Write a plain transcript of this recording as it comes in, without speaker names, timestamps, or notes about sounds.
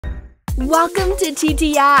Welcome to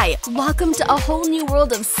TTI! Welcome to a whole new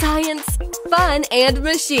world of science, fun, and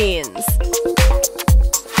machines!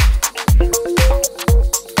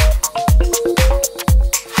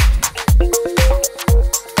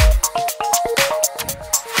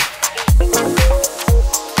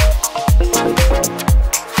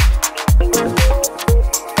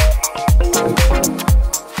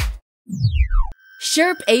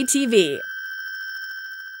 SHERP ATV.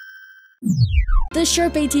 The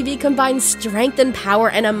SHERP ATV combines strength and power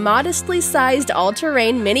in a modestly sized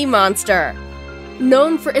all-terrain mini monster.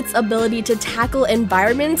 Known for its ability to tackle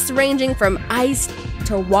environments ranging from ice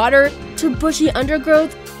to water to bushy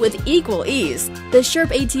undergrowth with equal ease, the SHERP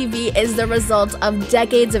ATV is the result of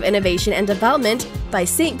decades of innovation and development by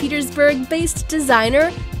St. Petersburg-based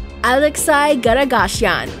designer Alexei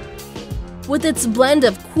Garagashian. With its blend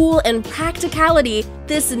of cool and practicality,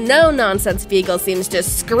 this no-nonsense vehicle seems to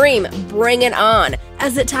scream, "Bring it on!"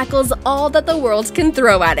 as it tackles all that the world can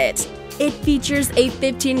throw at it. It features a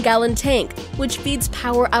 15-gallon tank, which feeds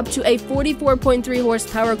power up to a 44.3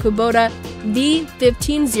 horsepower Kubota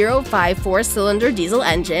V15054 4-cylinder diesel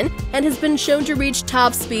engine, and has been shown to reach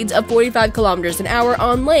top speeds of 45 kilometers an hour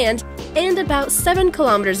on land and about 7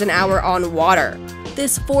 kilometers an hour on water.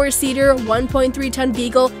 This 4-seater, 1.3-ton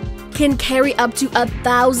vehicle can carry up to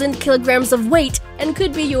 1,000 kilograms of weight and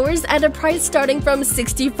could be yours at a price starting from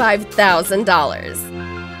 $65,000.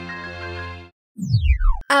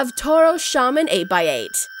 Avtoros Shaman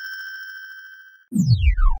 8x8.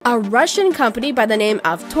 A Russian company by the name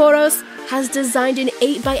Avtoros has designed an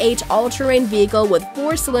 8x8 all-terrain vehicle with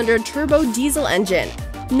 4-cylinder turbo diesel engine.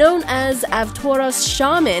 Known as Avtoros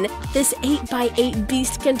Shaman, this 8x8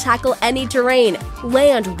 beast can tackle any terrain,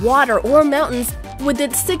 land, water, or mountains with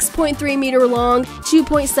its 6.3 meter long,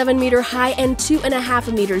 2.7 meter high, and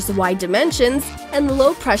 2.5 meters wide dimensions and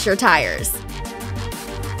low-pressure tires.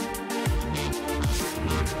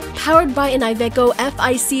 Powered by an Iveco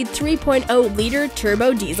FIC 3.0-liter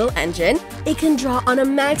turbo diesel engine, it can draw on a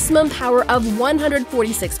maximum power of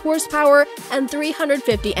 146 horsepower and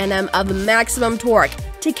 350 Nm of maximum torque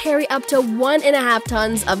to carry up to 1.5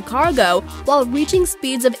 tons of cargo while reaching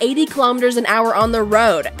speeds of 80 kilometers an hour on the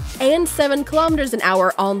road and 7 kilometers an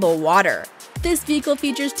hour on the water. This vehicle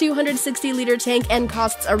features 260-liter tank and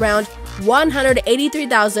costs around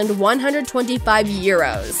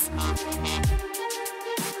 €183,125.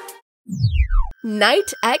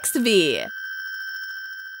 Knight XV.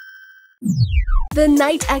 The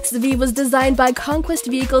Knight XV was designed by Conquest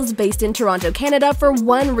Vehicles based in Toronto, Canada for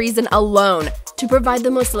one reason alone: to provide the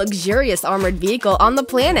most luxurious armored vehicle on the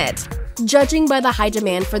planet. Judging by the high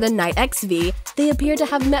demand for the Knight XV, they appear to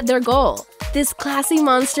have met their goal. This classy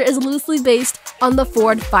monster is loosely based on the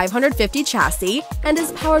Ford 550 chassis and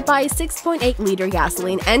is powered by a 6.8-liter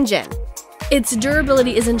gasoline engine. Its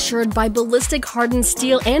durability is ensured by ballistic hardened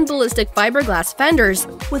steel and ballistic fiberglass fenders,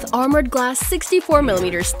 with armored glass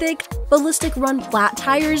 64mm thick, ballistic run flat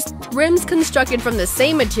tires, rims constructed from the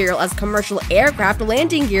same material as commercial aircraft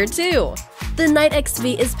landing gear too. The Knight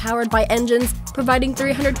XV is powered by engines providing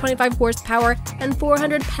 325 horsepower and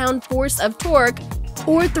 400-pound force of torque,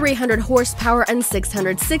 or 300 horsepower and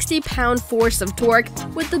 660-pound force of torque,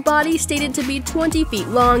 with the body stated to be 20 feet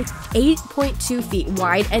long, 8.2 feet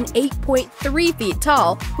wide, and 8.3 feet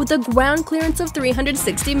tall, with a ground clearance of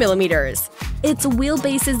 360 millimeters. Its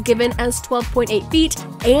wheelbase is given as 12.8 feet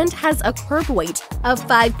and has a curb weight of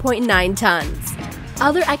 5.9 tons.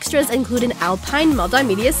 Other extras include an Alpine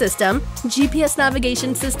multimedia system, GPS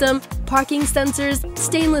navigation system, parking sensors,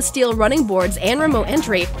 stainless steel running boards, and remote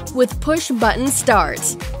entry with push-button start.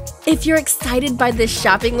 If you're excited by this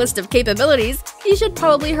shopping list of capabilities, you should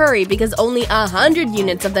probably hurry because only 100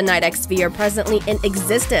 units of the Knight XV are presently in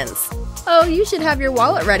existence. Oh, you should have your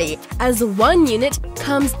wallet ready, as one unit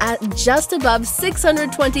comes at just above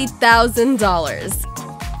 $620,000.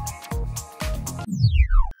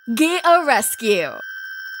 Gaia Rescue.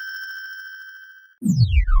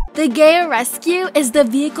 The Gaia Rescue is the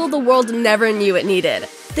vehicle the world never knew it needed.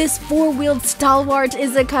 This 4-wheeled stalwart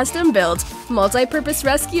is a custom-built, multi-purpose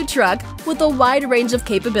rescue truck with a wide range of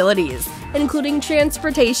capabilities, including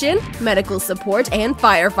transportation, medical support, and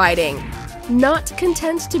firefighting. Not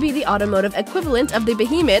content to be the automotive equivalent of the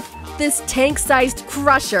behemoth, this tank-sized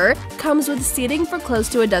crusher comes with seating for close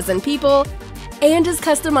to a dozen people and is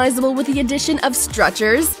customizable with the addition of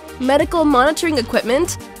stretchers, medical monitoring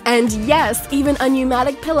equipment, and yes, even a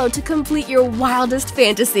pneumatic pillow to complete your wildest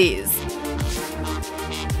fantasies.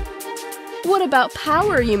 What about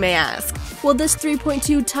power, you may ask? Well, this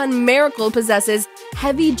 3.2-ton miracle possesses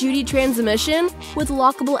heavy-duty transmission with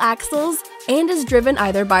lockable axles and is driven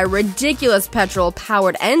either by ridiculous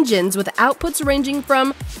petrol-powered engines with outputs ranging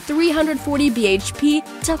from 340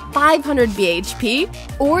 bhp to 500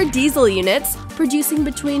 bhp, or diesel units producing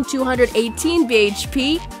between 218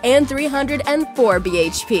 bhp and 304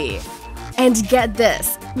 bhp. And get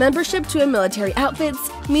this, membership to a military outfits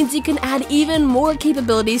means you can add even more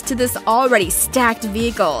capabilities to this already stacked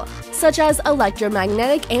vehicle, such as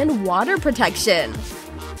electromagnetic and water protection.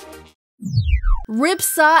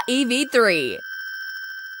 Ripsaw EV3.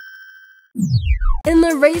 In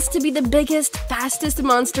the race to be the biggest, fastest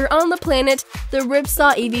monster on the planet, the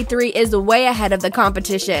Ripsaw EV3 is way ahead of the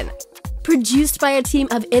competition. Produced by a team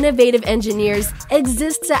of innovative engineers,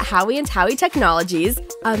 exists at Howie & Howie Technologies,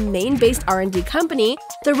 a Maine-based R&D company,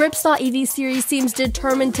 the Ripsaw EV series seems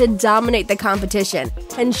determined to dominate the competition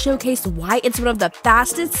and showcase why it's one of the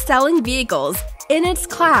fastest-selling vehicles in its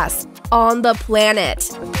class on the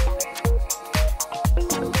planet.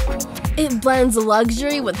 It blends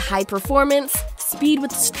luxury with high performance, speed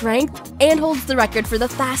with strength, and holds the record for the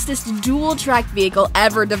fastest dual-track vehicle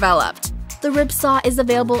ever developed. The Ripsaw is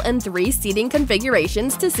available in 3 seating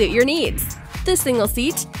configurations to suit your needs. The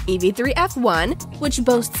single-seat EV3 F1, which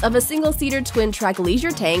boasts of a single-seater twin-track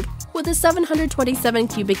leisure tank with a 727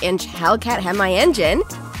 cubic inch Hellcat Hemi engine,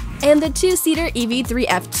 and the 2-seater EV3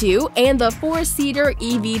 F2 and the 4-seater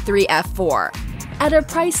EV3 F4. At a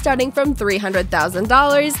price starting from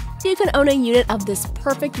 $300,000, you can own a unit of this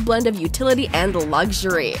perfect blend of utility and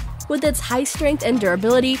luxury. With its high strength and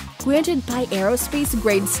durability, granted by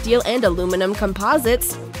aerospace-grade steel and aluminum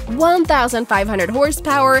composites, 1,500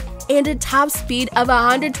 horsepower, and a top speed of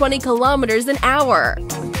 120 kilometers an hour.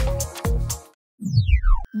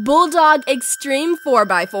 BULLDOG Extreme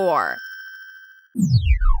 4x4.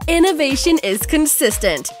 Innovation is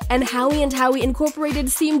consistent, and Howie & Howie Incorporated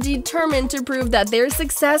seem determined to prove that their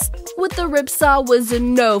success with the Ripsaw was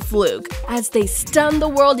no fluke, as they stunned the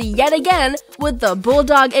world yet again with the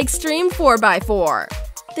BULLDOG Extreme 4x4.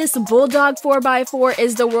 This BULLDOG 4x4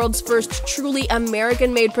 is the world's first truly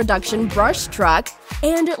American-made production brush truck,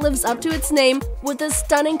 and it lives up to its name with a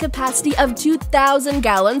stunning capacity of 2,000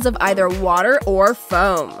 gallons of either water or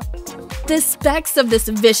foam. The specs of this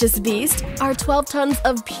vicious beast are 12 tons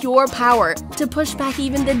of pure power to push back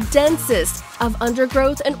even the densest of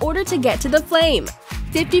undergrowth in order to get to the flame,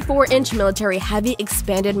 54-inch military heavy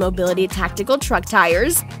expanded mobility tactical truck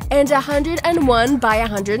tires, and 101 by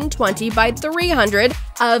 120 by 300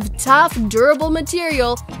 of tough, durable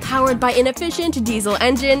material powered by an efficient diesel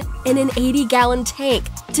engine and an 80-gallon tank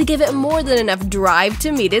to give it more than enough drive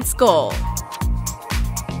to meet its goal.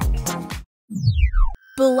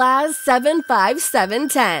 BelAZ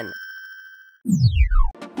 75710.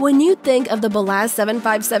 When you think of the BelAZ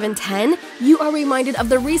 75710, you are reminded of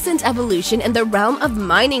the recent evolution in the realm of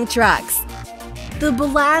mining trucks. The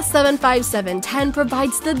BelAZ 75710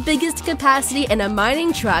 provides the biggest capacity in a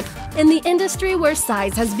mining truck in the industry where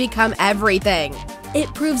size has become everything.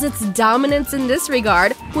 It proves its dominance in this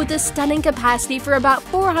regard with a stunning capacity for about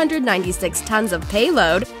 496 tons of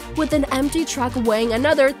payload, with an empty truck weighing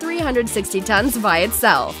another 360 tons by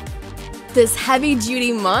itself. This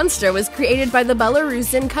heavy-duty monster was created by the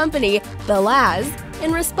Belarusian company BelAZ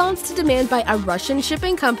in response to demand by a Russian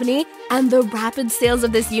shipping company, and the rapid sales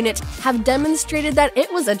of this unit have demonstrated that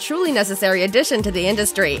it was a truly necessary addition to the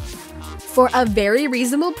industry. For a very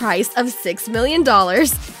reasonable price of $6 million,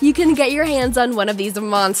 you can get your hands on one of these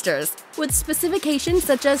monsters, with specifications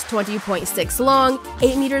such as 20.6 long,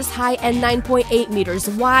 8 meters high, and 9.8 meters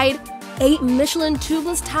wide, 8 Michelin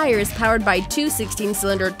tubeless tires powered by 2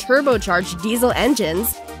 16-cylinder turbocharged diesel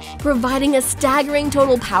engines, providing a staggering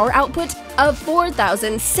total power output of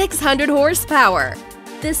 4,600 horsepower.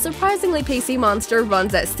 This surprisingly pacey monster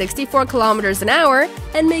runs at 64 kilometers an hour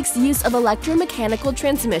and makes use of electromechanical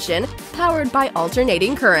transmission powered by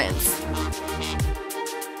alternating currents.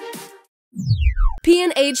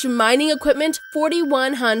 P&H Mining Equipment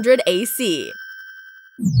 4100 AC.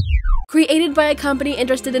 Created by a company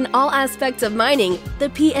interested in all aspects of mining, the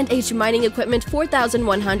P&H Mining Equipment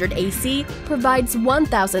 4100 AC provides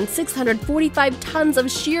 1,645 tons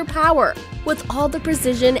of sheer power, with all the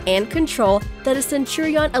precision and control that a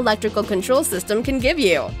Centurion electrical control system can give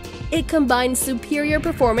you. It combines superior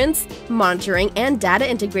performance, monitoring, and data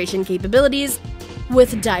integration capabilities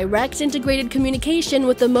with direct integrated communication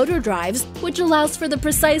with the motor drives, which allows for the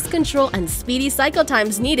precise control and speedy cycle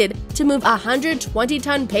times needed to move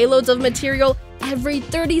 120-ton payloads of material every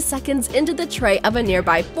 30 seconds into the tray of a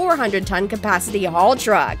nearby 400-ton capacity haul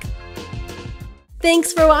truck.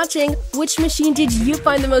 Thanks for watching! Which machine did you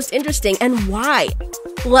find the most interesting and why?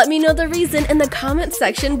 Let me know the reason in the comment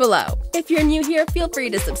section below. If you're new here, feel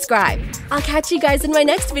free to subscribe. I'll catch you guys in my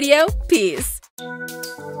next video. Peace!